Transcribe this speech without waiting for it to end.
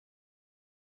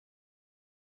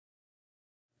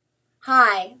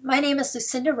Hi, my name is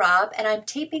Lucinda Robb, and I'm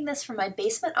taping this from my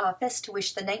basement office to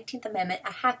wish the 19th Amendment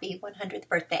a happy 100th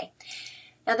birthday.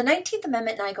 Now, the 19th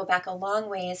Amendment and I go back a long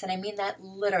ways, and I mean that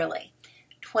literally.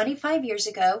 25 years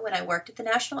ago, when I worked at the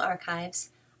National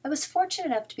Archives, I was fortunate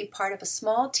enough to be part of a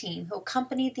small team who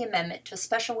accompanied the amendment to a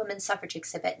special women's suffrage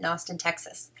exhibit in Austin,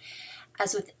 Texas.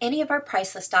 As with any of our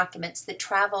priceless documents that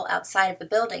travel outside of the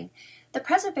building, the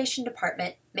Preservation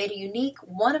Department made a unique,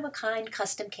 one-of-a-kind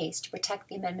custom case to protect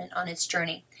the amendment on its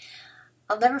journey.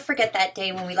 I'll never forget that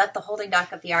day when we left the holding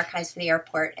dock of the archives for the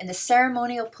airport and the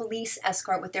ceremonial police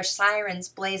escort with their sirens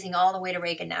blazing all the way to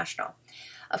Reagan National.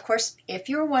 Of course, if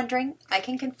you were wondering, I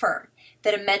can confirm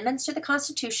that amendments to the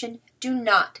Constitution do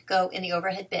not go in the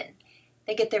overhead bin.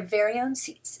 They get their very own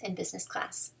seats in business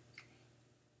class.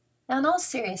 Now, in all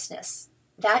seriousness,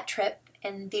 that trip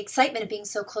and the excitement of being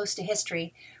so close to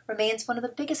history remains one of the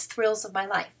biggest thrills of my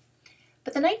life.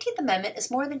 But the 19th Amendment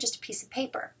is more than just a piece of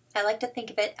paper. I like to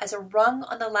think of it as a rung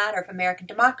on the ladder of American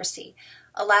democracy,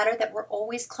 a ladder that we're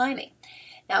always climbing.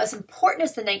 Now, as important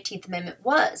as the 19th Amendment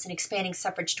was in expanding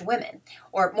suffrage to women,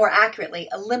 or more accurately,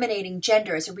 eliminating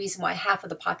gender as a reason why half of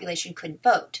the population couldn't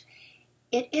vote,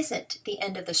 it isn't the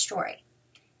end of the story.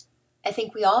 I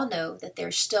think we all know that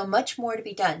there's still much more to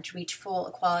be done to reach full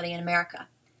equality in America.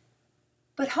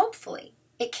 But hopefully,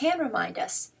 it can remind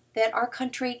us that our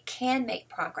country can make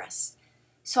progress.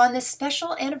 So on this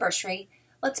special anniversary,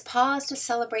 let's pause to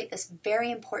celebrate this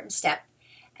very important step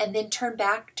and then turn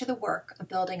back to the work of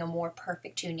building a more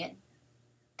perfect union.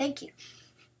 Thank you.